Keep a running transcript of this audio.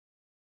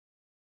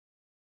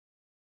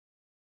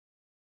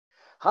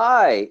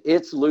Hi,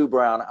 it's Lou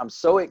Brown. I'm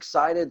so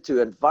excited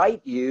to invite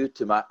you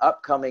to my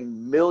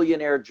upcoming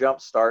Millionaire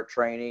Jumpstart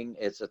training.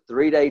 It's a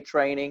 3-day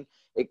training.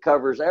 It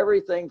covers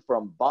everything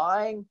from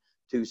buying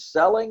to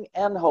selling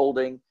and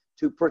holding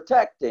to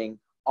protecting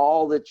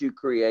all that you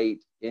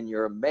create in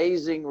your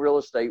amazing real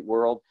estate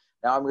world.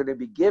 Now, I'm going to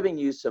be giving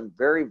you some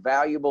very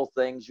valuable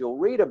things. You'll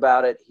read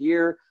about it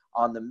here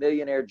on the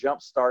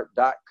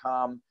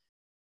millionairejumpstart.com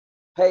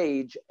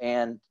page,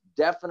 and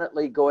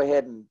definitely go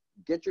ahead and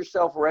get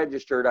yourself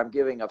registered. I'm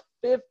giving a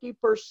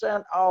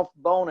 50% off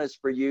bonus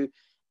for you,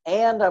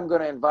 and I'm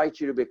going to invite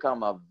you to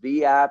become a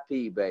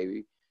VIP,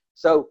 baby.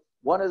 So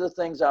one of the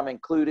things I'm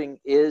including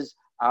is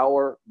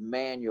our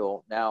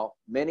manual. Now,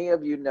 many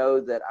of you know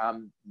that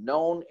I'm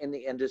known in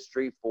the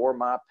industry for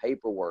my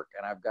paperwork,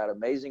 and I've got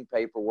amazing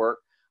paperwork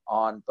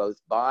on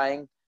both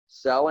buying,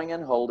 selling,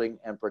 and holding,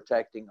 and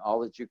protecting all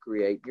that you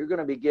create. You're going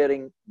to be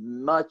getting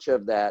much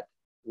of that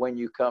when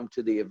you come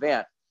to the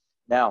event.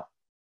 Now,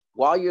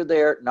 while you're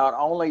there, not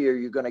only are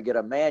you going to get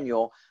a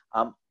manual,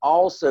 I'm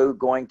also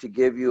going to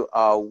give you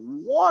a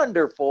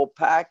wonderful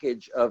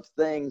package of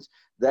things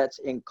that's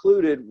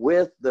included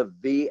with the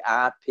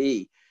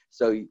VIP.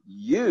 So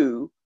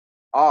you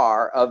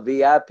are a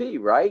VIP,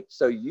 right?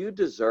 So you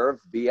deserve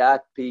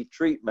VIP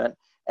treatment.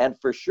 And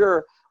for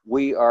sure,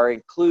 we are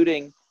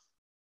including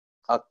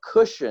a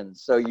cushion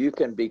so you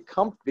can be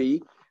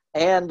comfy,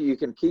 and you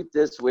can keep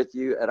this with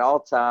you at all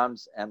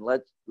times and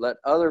let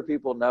other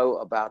people know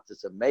about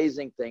this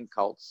amazing thing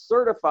called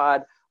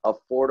Certified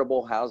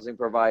Affordable Housing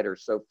Provider.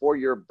 So for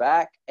your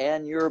back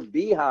and your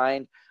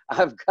behind,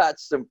 I've got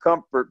some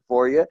comfort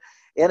for you.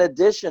 In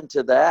addition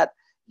to that,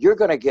 you're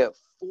going to get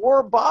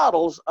 4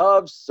 bottles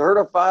of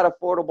Certified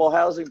Affordable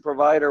Housing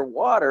Provider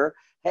water.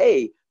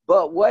 Hey,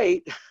 but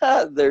wait,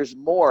 there's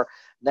more.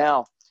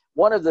 Now,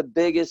 one of the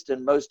biggest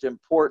and most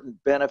important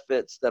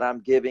benefits that I'm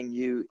giving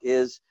you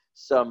is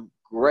some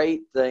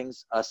great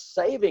things, a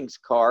savings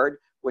card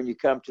when you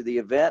come to the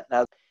event.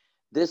 Now,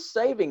 this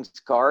savings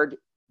card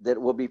that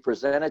will be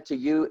presented to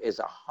you is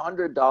a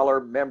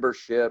 $100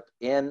 membership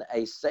in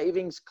a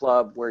savings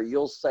club where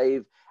you'll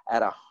save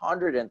at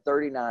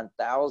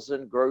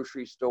 139,000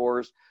 grocery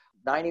stores,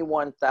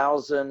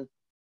 91,000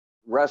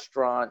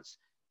 restaurants,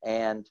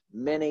 and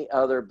many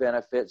other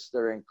benefits that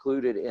are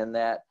included in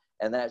that.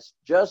 And that's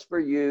just for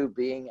you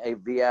being a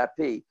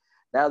VIP.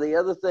 Now, the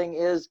other thing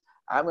is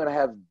I'm going to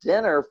have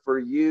dinner for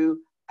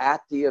you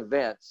at the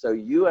event. So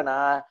you and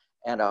I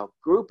and a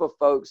group of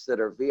folks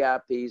that are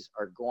VIPs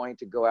are going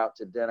to go out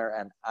to dinner,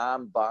 and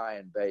I'm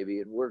buying,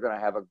 baby, and we're going to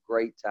have a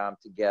great time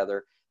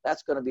together.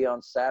 That's going to be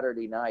on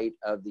Saturday night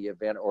of the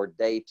event, or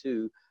day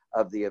 2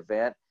 of the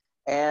event.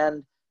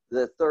 And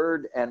the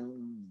third and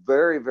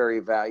very,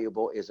 very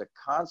valuable is a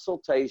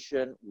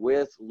consultation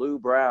with Lou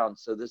Brown.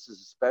 So this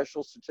is a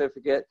special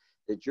certificate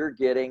that you're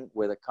getting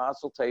with a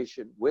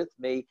consultation with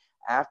me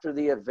after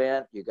the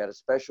event. You got a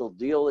special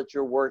deal that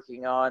you're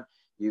working on.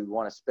 You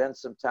want to spend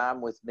some time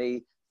with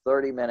me,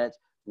 30 minutes.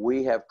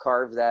 We have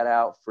carved that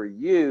out for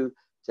you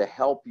to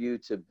help you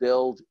to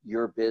build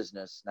your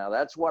business. Now,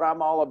 that's what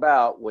I'm all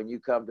about when you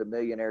come to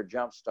Millionaire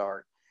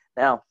Jumpstart.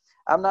 Now,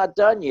 I'm not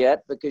done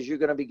yet, because you're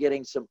going to be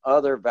getting some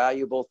other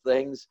valuable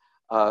things,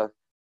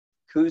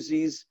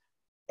 koozies,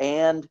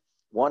 and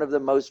one of the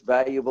most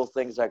valuable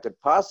things I could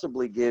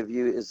possibly give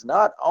you is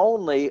not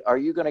only are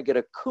you going to get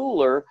a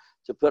cooler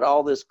to put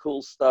all this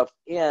cool stuff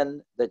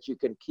in that you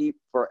can keep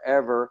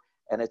forever,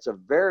 and it's a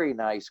very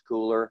nice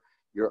cooler,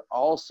 you're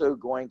also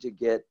going to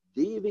get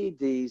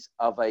DVDs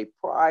of a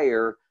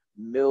prior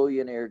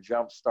Millionaire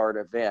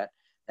Jumpstart event.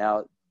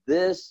 Now,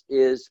 this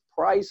is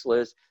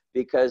priceless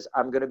because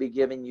I'm going to be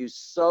giving you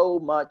so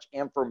much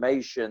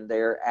information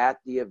there at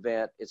the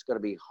event. It's going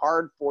to be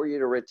hard for you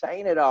to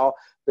retain it all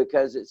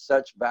because it's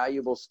such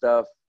valuable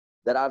stuff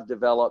that I've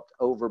developed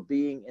over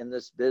being in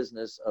this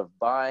business of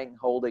buying,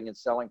 holding, and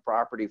selling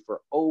property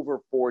for over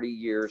 40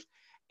 years.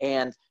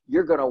 And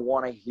you're going to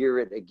want to hear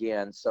it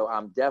again. So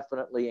I'm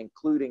definitely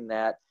including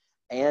that.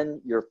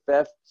 And your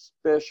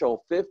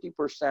special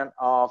 50%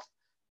 off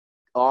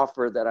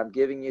offer that I'm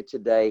giving you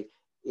today,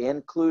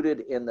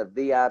 included in the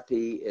VIP,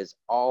 is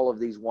all of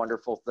these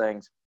wonderful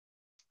things.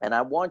 And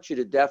I want you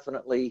to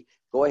definitely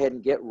go ahead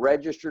and get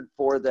registered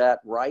for that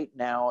right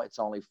now. It's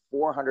only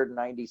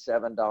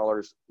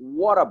 $497.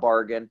 What a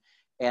bargain.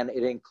 And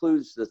it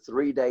includes the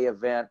 3-day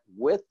event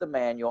with the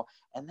manual.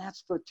 And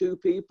that's for 2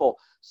 people.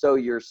 So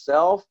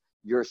yourself,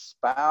 your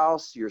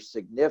spouse, your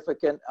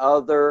significant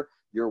other,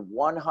 your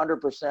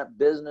 100%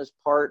 business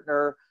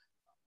partner,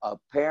 a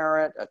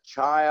parent, a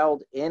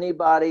child,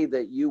 anybody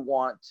that you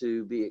want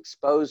to be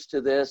exposed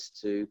to this,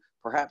 to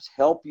perhaps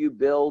help you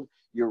build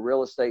your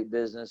real estate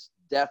business,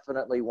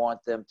 definitely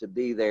want them to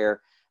be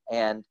there.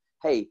 And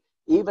hey,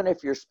 even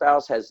if your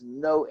spouse has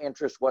no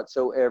interest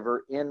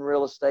whatsoever in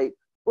real estate,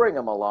 bring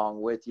them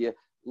along with you.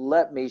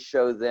 Let me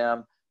show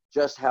them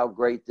just how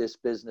great this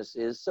business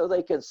is so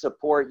they can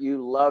support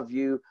you, love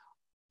you,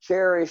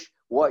 cherish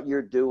what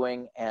you're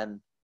doing, and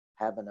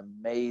have an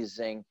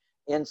amazing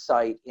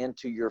insight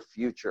into your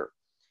future.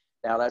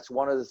 Now, that's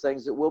one of the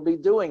things that we'll be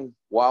doing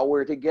while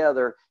we're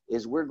together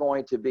is we're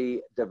going to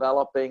be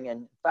developing,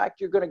 and in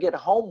fact, you're going to get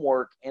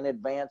homework in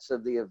advance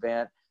of the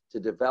event to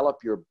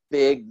develop your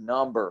big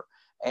number.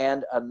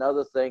 And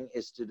another thing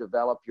is to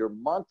develop your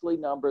monthly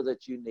number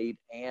that you need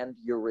and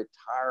your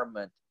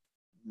retirement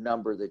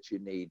number that you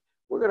need.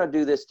 We're going to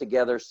do this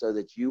together so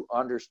that you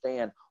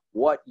understand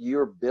what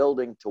you're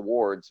building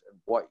towards and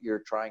what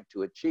you're trying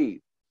to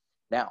achieve.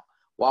 Now,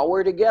 while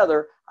we're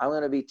together, I'm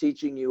going to be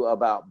teaching you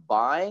about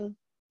buying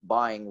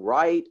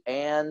right,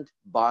 and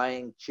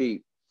buying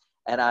cheap.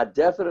 And I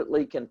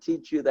definitely can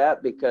teach you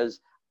that because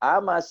I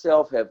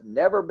myself have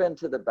never been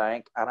to the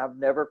bank and I've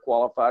never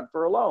qualified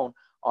for a loan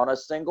on a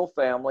single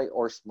family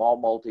or small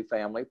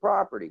multifamily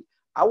property.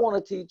 I want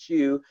to teach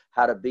you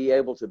how to be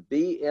able to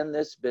be in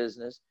this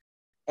business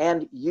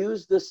and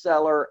use the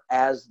seller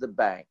as the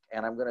bank.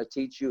 And I'm going to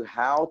teach you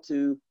how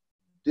to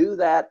do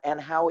that and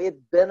how it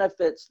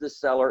benefits the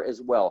seller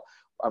as well.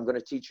 I'm going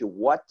to teach you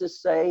what to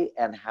say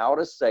and how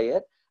to say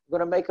it. I'm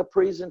going to make a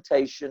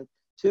presentation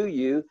to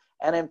you.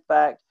 And in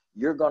fact,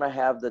 you're going to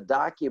have the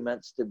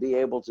documents to be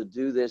able to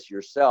do this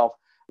yourself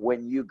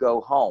when you go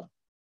home.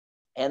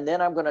 And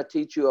then I'm going to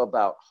teach you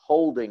about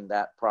holding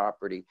that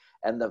property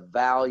and the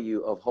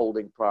value of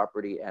holding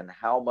property and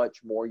how much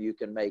more you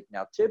can make.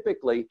 Now,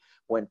 typically,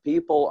 when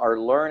people are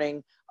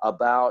learning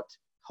about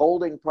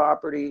holding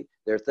property,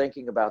 they're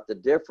thinking about the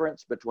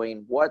difference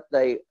between what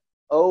they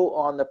owe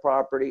on the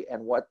property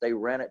and what they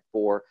rent it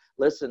for.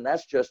 Listen,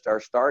 that's just our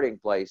starting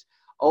place.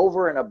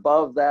 Over and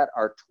above that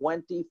are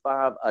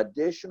 25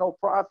 additional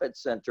profit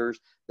centers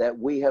that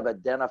we have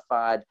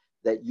identified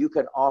that you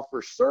can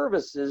offer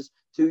services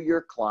to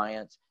your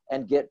clients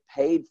and get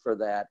paid for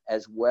that,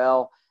 as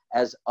well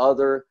as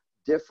other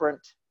different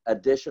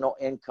additional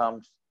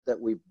incomes that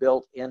we've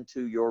built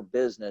into your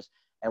business.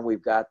 And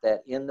we've got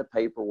that in the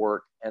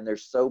paperwork, and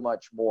there's so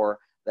much more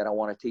that I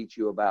want to teach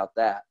you about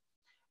that.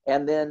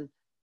 And then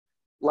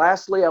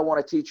lastly, I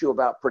want to teach you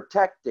about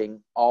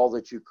protecting all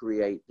that you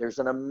create. There's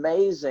an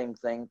amazing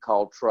thing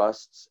called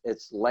trusts.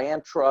 It's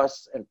land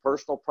trusts and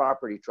personal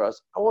property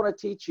trusts. I want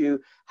to teach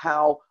you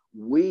how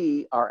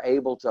we are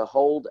able to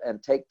hold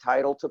and take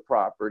title to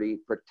property,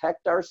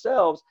 protect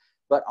ourselves,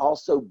 but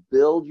also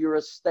build your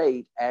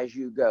estate as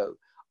you go.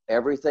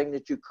 Everything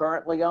that you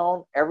currently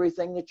own,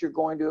 everything that you're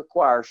going to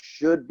acquire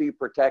should be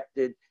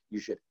protected. You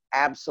should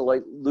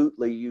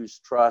absolutely use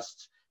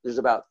trusts. There's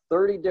about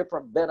 30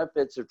 different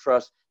benefits of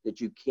trust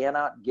that you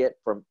cannot get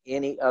from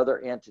any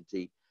other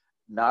entity,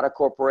 not a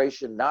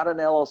corporation, not an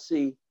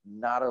LLC,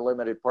 not a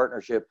limited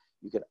partnership.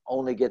 You can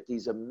only get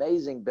these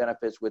amazing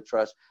benefits with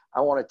trust.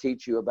 I want to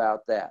teach you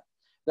about that.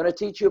 I'm going to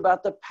teach you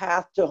about the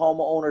path to home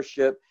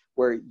ownership,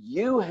 where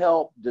you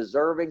help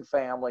deserving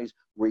families,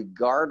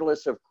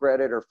 regardless of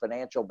credit or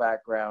financial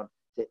background,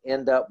 to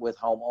end up with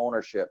home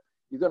ownership.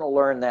 You're going to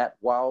learn that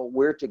while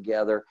we're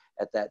together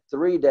at that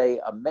 3-day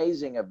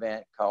amazing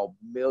event called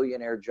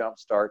Millionaire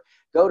Jumpstart.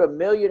 Go to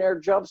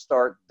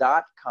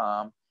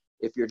millionairejumpstart.com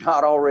if you're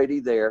not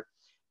already there,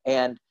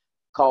 and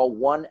call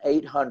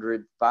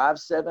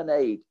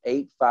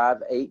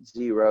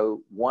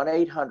 1-800-578-8580,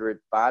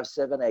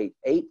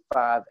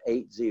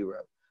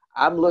 1-800-578-8580.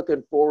 I'm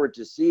looking forward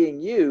to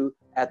seeing you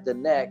at the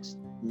next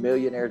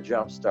Millionaire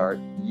Jumpstart.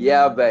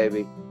 Yeah,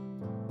 baby.